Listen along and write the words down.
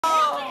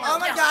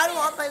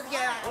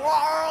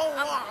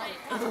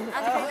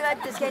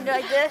Just can't do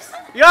like this.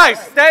 You guys,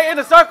 stay in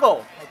the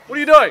circle. What are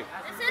you doing?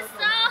 This is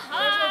so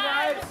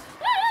hard.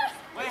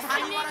 Wait, how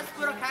do you want to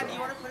put a candy? You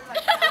want to put it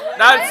like that?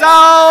 That's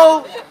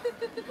so.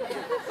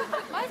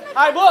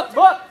 Alright, book.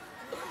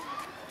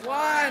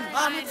 1,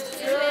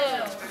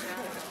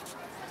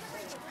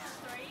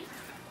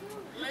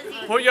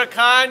 2. Put your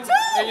can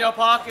in your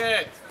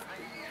pocket.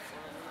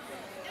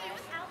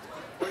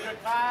 Put your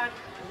can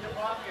in your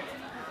pocket.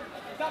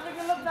 Stop making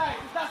it look nice.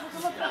 It's not supposed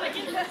to look nice.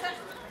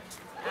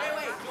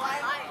 Wait, do I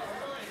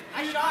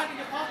shot in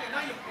your pocket,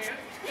 not your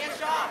pants. Yeah,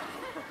 Shawn.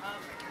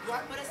 Do I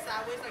put it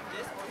sideways like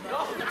this or No,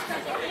 in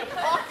your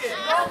pocket.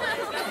 No.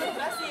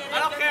 I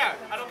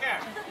don't care.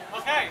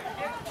 Okay.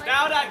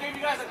 Now that I gave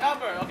you guys a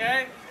number,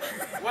 okay?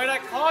 When I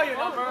call your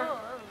number,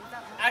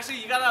 actually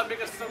you gotta make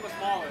a circle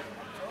smaller.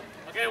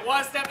 Okay,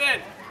 one step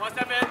in.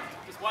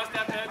 Just one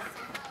step in.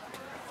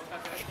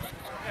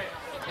 Okay.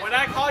 When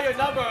I call your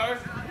number,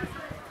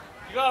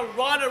 you gotta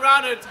run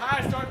around the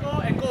entire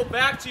circle and go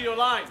back to your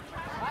line.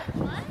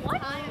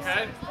 What?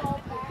 Okay?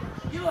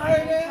 You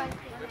heard it.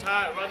 You're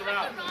tired, run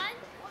around.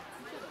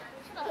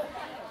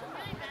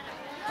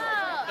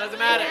 Doesn't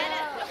matter.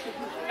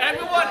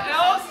 Everyone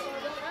else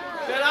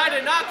that I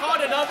did not call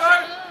the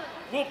number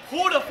will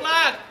pull the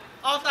flag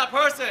off that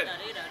person.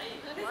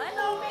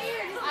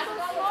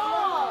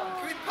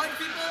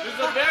 This is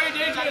a very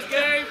dangerous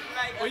game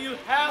where you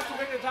have to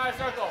make the entire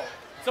circle.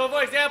 So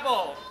for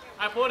example,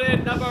 I put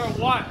in number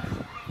 1.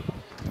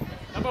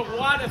 Number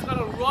 1 is going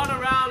to run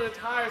around the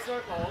entire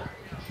circle.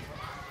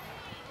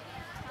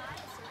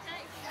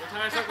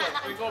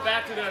 We go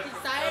back to the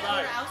Inside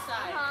or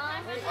outside?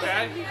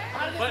 Okay?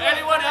 But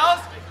anyone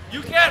else,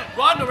 you can't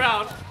run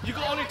around. You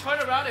can only turn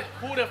around and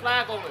pull the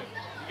flag over.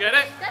 You get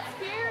it? That's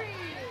scary.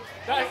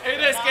 It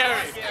is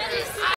scary.